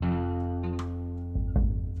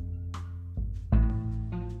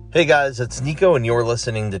Hey guys, it's Nico and you're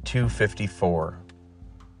listening to 254.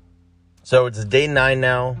 So it's day 9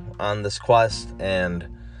 now on this quest, and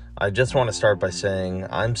I just want to start by saying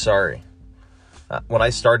I'm sorry. When I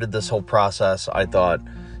started this whole process, I thought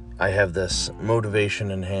I have this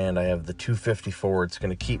motivation in hand. I have the 254. It's going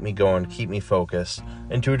to keep me going, keep me focused,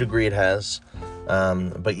 and to a degree it has.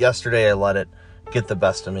 But yesterday I let it get the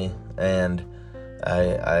best of me, and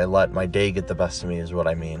I let my day get the best of me is what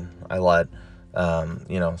I mean. I let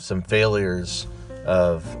some failures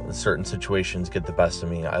of certain situations get the best of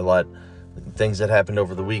me. I let things that happened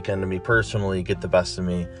over the weekend to me personally get the best of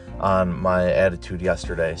me on my attitude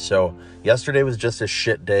yesterday. So yesterday was just a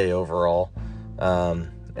shit day overall.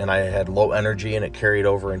 And I had low energy and it carried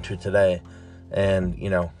over into today. And,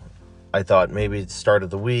 I thought maybe it's start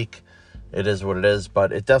of the week. It is what it is,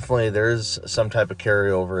 but there is some type of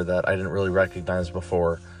carryover that I didn't really recognize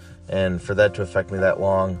before. And for that to affect me that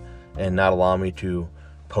long and not allow me to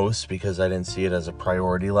post because I didn't see it as a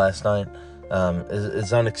priority last night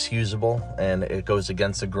is unexcusable, and it goes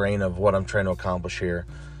against the grain of what I'm trying to accomplish here.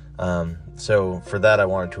 So for that, I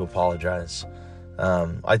wanted to apologize.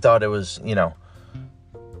 I thought it was, I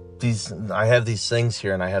have these things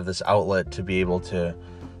here and I have this outlet to be able to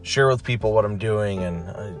share with people what I'm doing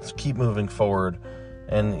and keep moving forward.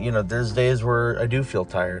 And, there's days where I do feel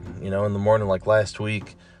tired, in the morning, like last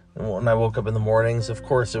week. When I woke up in the mornings, of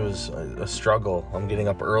course, it was a struggle. I'm getting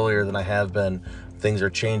up earlier than I have been. Things are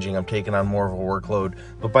changing. I'm taking on more of a workload.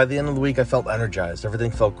 But by the end of the week, I felt energized.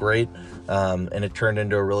 Everything felt great, and it turned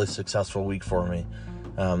into a really successful week for me.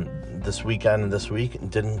 This weekend and this week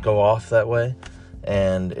didn't go off that way,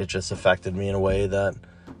 and it just affected me in a way that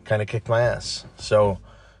kind of kicked my ass. So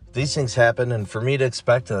these things happen, and for me to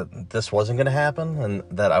expect that this wasn't going to happen and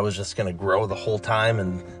that I was just going to grow the whole time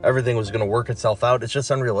and everything was going to work itself out, it's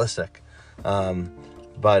just unrealistic.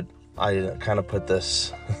 But I kind of put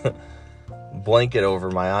this blanket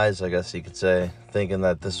over my eyes, I guess you could say, thinking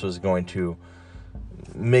that this was going to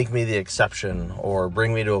make me the exception or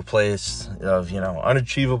bring me to a place of,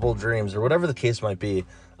 unachievable dreams or whatever the case might be.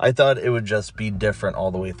 I thought it would just be different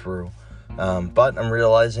all the way through. But I'm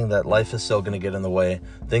realizing that life is still going to get in the way.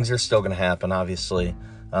 Things are still going to happen, obviously.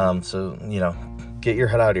 So, get your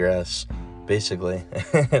head out of your ass, basically,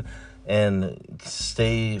 and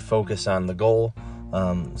stay focused on the goal.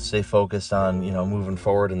 Stay focused on, moving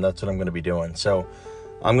forward, and that's what I'm going to be doing. So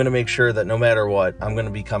I'm going to make sure that no matter what, I'm going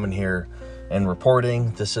to be coming here and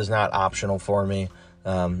reporting. This is not optional for me.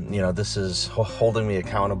 This is holding me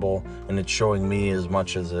accountable, and it's showing me as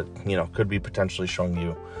much as it, could be potentially showing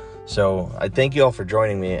you. So I thank you all for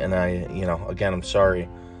joining me, and again, I'm sorry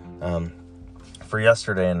for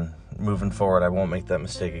yesterday, and moving forward, I won't make that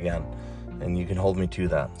mistake again, and you can hold me to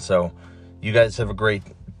that. So you guys have a great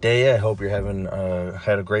day. I hope you're having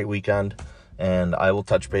had a great weekend, and I will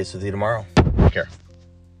touch base with you tomorrow. Take care.